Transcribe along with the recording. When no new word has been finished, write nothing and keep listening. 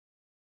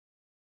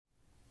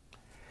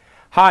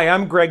Hi,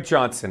 I'm Greg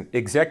Johnson,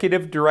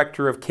 Executive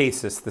Director of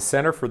CASIS, the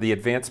Center for the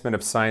Advancement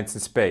of Science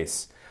and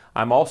Space.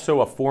 I'm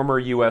also a former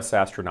U.S.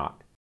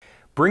 astronaut.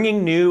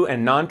 Bringing new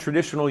and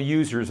non-traditional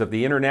users of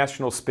the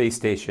International Space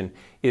Station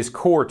is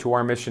core to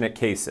our mission at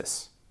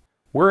CASIS.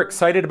 We're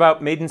excited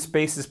about Made in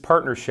Space's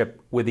partnership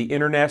with the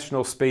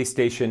International Space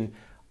Station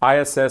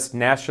ISS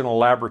National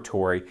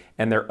Laboratory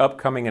and their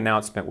upcoming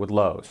announcement with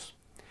Lowe.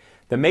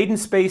 The Made in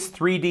Space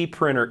 3D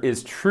printer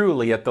is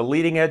truly at the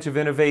leading edge of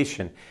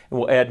innovation and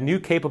will add new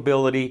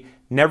capability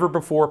never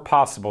before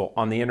possible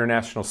on the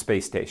International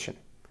Space Station.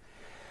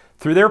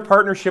 Through their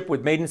partnership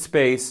with Made in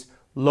Space,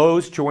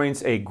 Lowe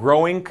joins a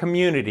growing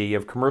community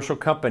of commercial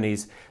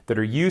companies that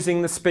are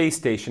using the space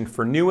station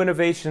for new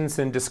innovations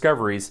and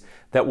discoveries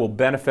that will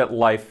benefit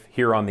life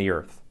here on the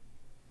Earth.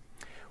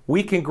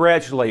 We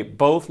congratulate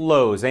both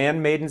Lowe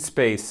and Made in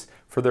Space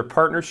for their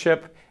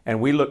partnership, and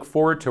we look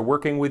forward to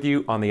working with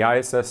you on the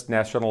ISS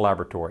National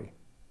Laboratory.